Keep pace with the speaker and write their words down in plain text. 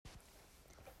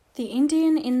The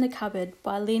Indian in the Cupboard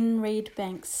by Lynn Reid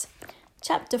Banks.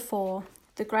 Chapter 4.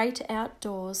 The Great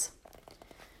Outdoors.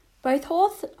 Both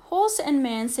horse and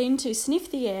man seemed to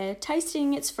sniff the air,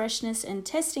 tasting its freshness and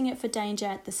testing it for danger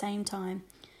at the same time.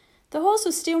 The horse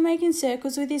was still making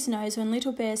circles with his nose when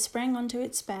Little Bear sprang onto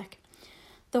its back.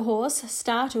 The horse,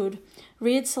 startled,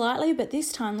 reared slightly, but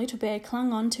this time Little Bear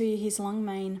clung onto his long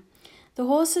mane. The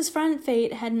horse's front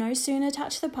feet had no sooner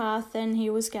touched the path than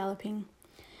he was galloping.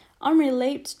 Omri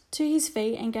leaped to his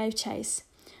feet and gave chase.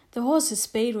 The horse's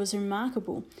speed was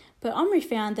remarkable, but Omri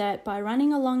found that by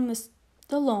running along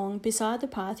the lawn beside the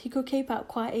path he could keep up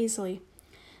quite easily.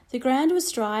 The ground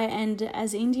was dry, and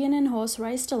as Indian and horse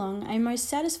raced along, a most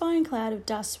satisfying cloud of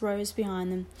dust rose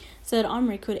behind them, so that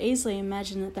Omri could easily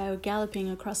imagine that they were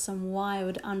galloping across some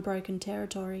wild, unbroken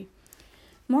territory.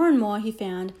 More and more he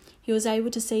found he was able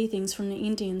to see things from the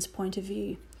Indian's point of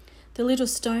view. The little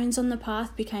stones on the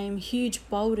path became huge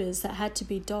boulders that had to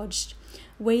be dodged.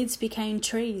 Weeds became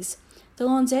trees. The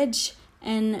lawn's edge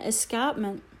an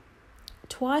escarpment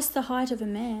twice the height of a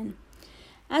man.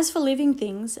 As for living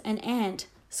things, an ant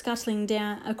scuttling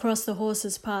down across the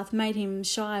horse's path made him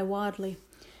shy wildly.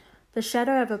 The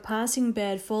shadow of a passing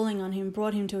bird falling on him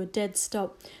brought him to a dead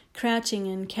stop, crouching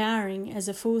and cowering as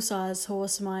a full-sized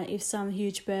horse might if some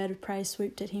huge bird of prey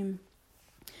swooped at him.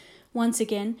 Once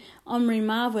again, Omri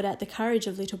marvelled at the courage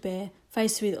of Little Bear,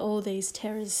 faced with all these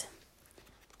terrors.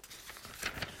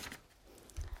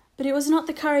 But it was not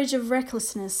the courage of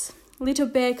recklessness. Little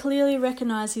Bear clearly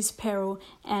recognised his peril,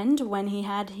 and, when he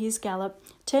had his gallop,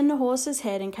 turned the horse's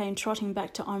head and came trotting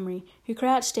back to Omri, who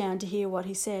crouched down to hear what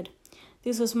he said.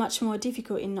 This was much more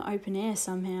difficult in the open air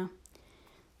somehow.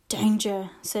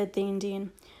 "Danger," said the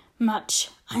Indian.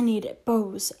 "Much. I need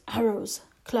bows, arrows,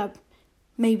 club,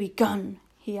 maybe gun,"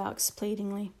 he asked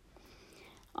pleadingly.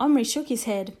 Omri shook his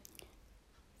head.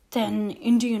 "Then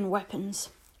Indian weapons."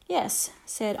 "Yes,"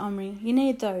 said Omri, "you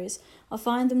need those. I'll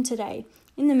find them today.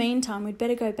 In the meantime, we'd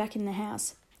better go back in the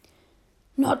house."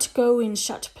 "Not go in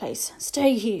shut place.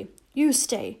 Stay here. You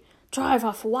stay. Drive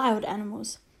off wild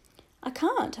animals." "I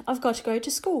can't. I've got to go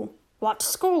to school." "What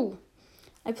school?"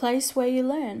 "A place where you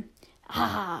learn."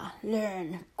 "Ah,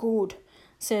 learn. Good,"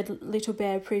 said Little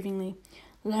Bear approvingly.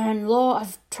 "Learn law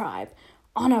of tribe,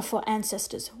 honour for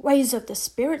ancestors, ways of the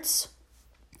spirits."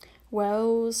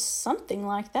 "Well, something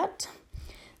like that."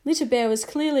 Little Bear was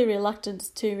clearly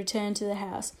reluctant to return to the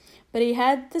house, but he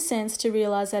had the sense to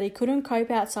realise that he couldn't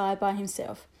cope outside by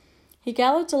himself. He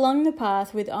galloped along the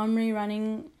path with Omri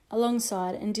running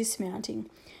alongside and dismounting,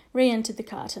 re-entered the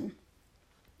carton.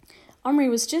 Omri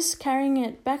was just carrying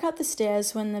it back up the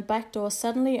stairs when the back door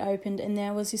suddenly opened and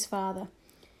there was his father.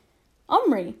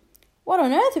 "Omri, what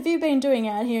on earth have you been doing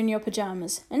out here in your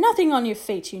pyjamas? And nothing on your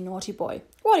feet, you naughty boy.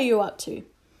 What are you up to?"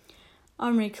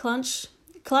 Omri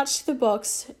clutched the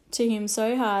box to him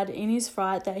so hard in his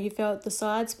fright that he felt the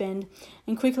sides bend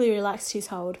and quickly relaxed his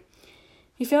hold.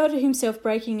 He felt himself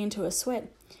breaking into a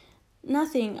sweat.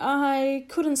 "Nothing. I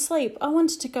couldn't sleep. I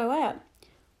wanted to go out."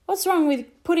 "What's wrong with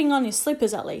putting on your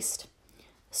slippers at least?"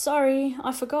 "Sorry,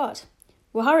 I forgot."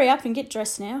 "Well, hurry up and get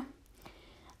dressed now."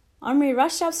 Omri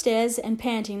rushed upstairs and,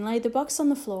 panting, laid the box on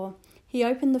the floor. He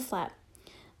opened the flap.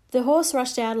 The horse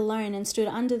rushed out alone and stood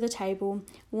under the table,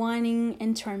 whining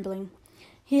and trembling.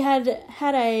 He had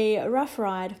had a rough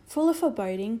ride. Full of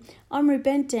foreboding, Omri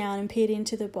bent down and peered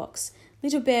into the box.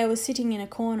 Little Bear was sitting in a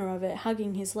corner of it,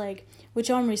 hugging his leg,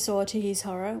 which Omri saw, to his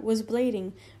horror, was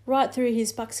bleeding right through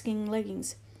his buckskin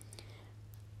leggings.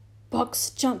 "Box,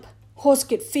 jump. Horse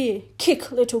get fear.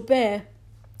 Kick, Little Bear,"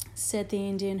 said the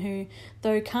Indian, who,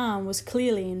 though calm, was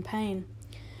clearly in pain.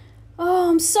 "Oh,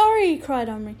 I'm sorry," cried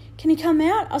Omri. "Can you come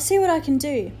out? I'll see what I can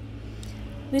do."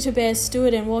 Little Bear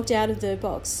stood and walked out of the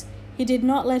box. He did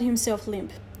not let himself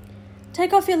limp.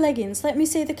 "Take off your leggings. Let me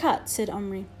see the cut," said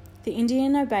Omri. The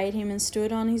Indian obeyed him and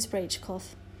stood on his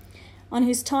breechcloth. On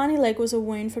his tiny leg was a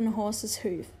wound from the horse's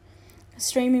hoof,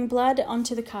 streaming blood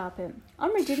onto the carpet.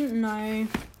 Omri didn't know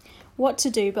what to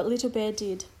do, but Little Bear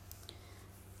did.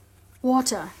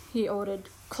 "Water," he ordered.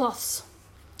 "Cloths."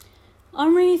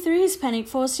 Omri, through his panic,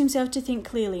 forced himself to think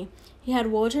clearly. He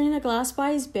had water in a glass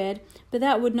by his bed, but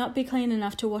that would not be clean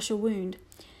enough to wash a wound.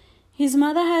 His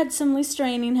mother had some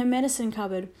Listerine in her medicine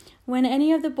cupboard. When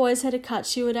any of the boys had a cut,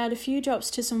 she would add a few drops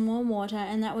to some warm water,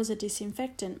 and that was a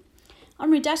disinfectant.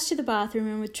 Omri dashed to the bathroom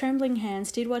and with trembling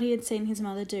hands did what he had seen his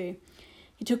mother do.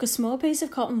 He took a small piece of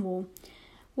cotton wool.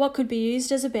 What could be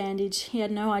used as a bandage, he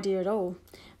had no idea at all.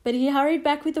 But he hurried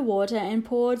back with the water and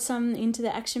poured some into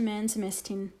the Action Man's mess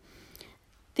tin.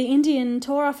 The Indian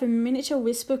tore off a miniature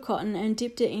wisp of cotton and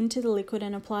dipped it into the liquid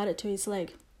and applied it to his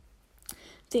leg.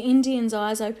 The Indian's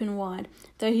eyes opened wide,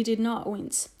 though he did not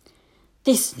wince.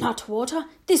 This not water,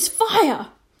 this fire!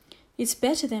 It's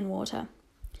better than water.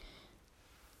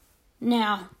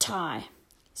 Now, tie,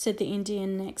 said the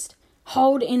Indian next.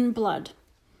 Hold in blood.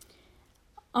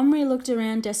 Omri looked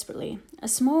around desperately.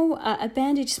 A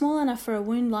bandage small enough for a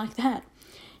wound like that.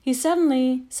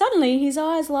 Suddenly his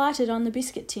eyes lighted on the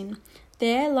biscuit tin.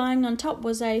 There, lying on top,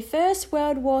 was a First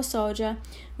World War soldier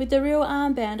with the real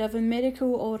armband of a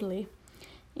medical orderly.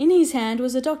 In his hand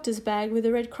was a doctor's bag with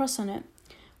a red cross on it.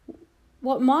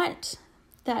 What might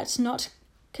that not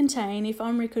contain if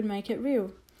Omri could make it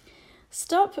real?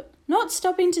 Not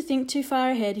stopping to think too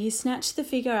far ahead, he snatched the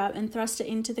figure up and thrust it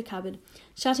into the cupboard,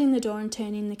 shutting the door and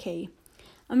turning the key.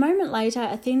 A moment later,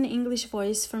 a thin English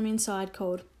voice from inside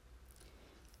called,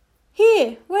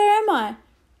 "Here, where am I?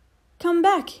 Come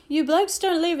back. You blokes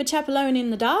don't leave a chap alone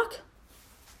in the dark."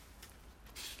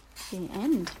 The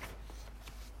end.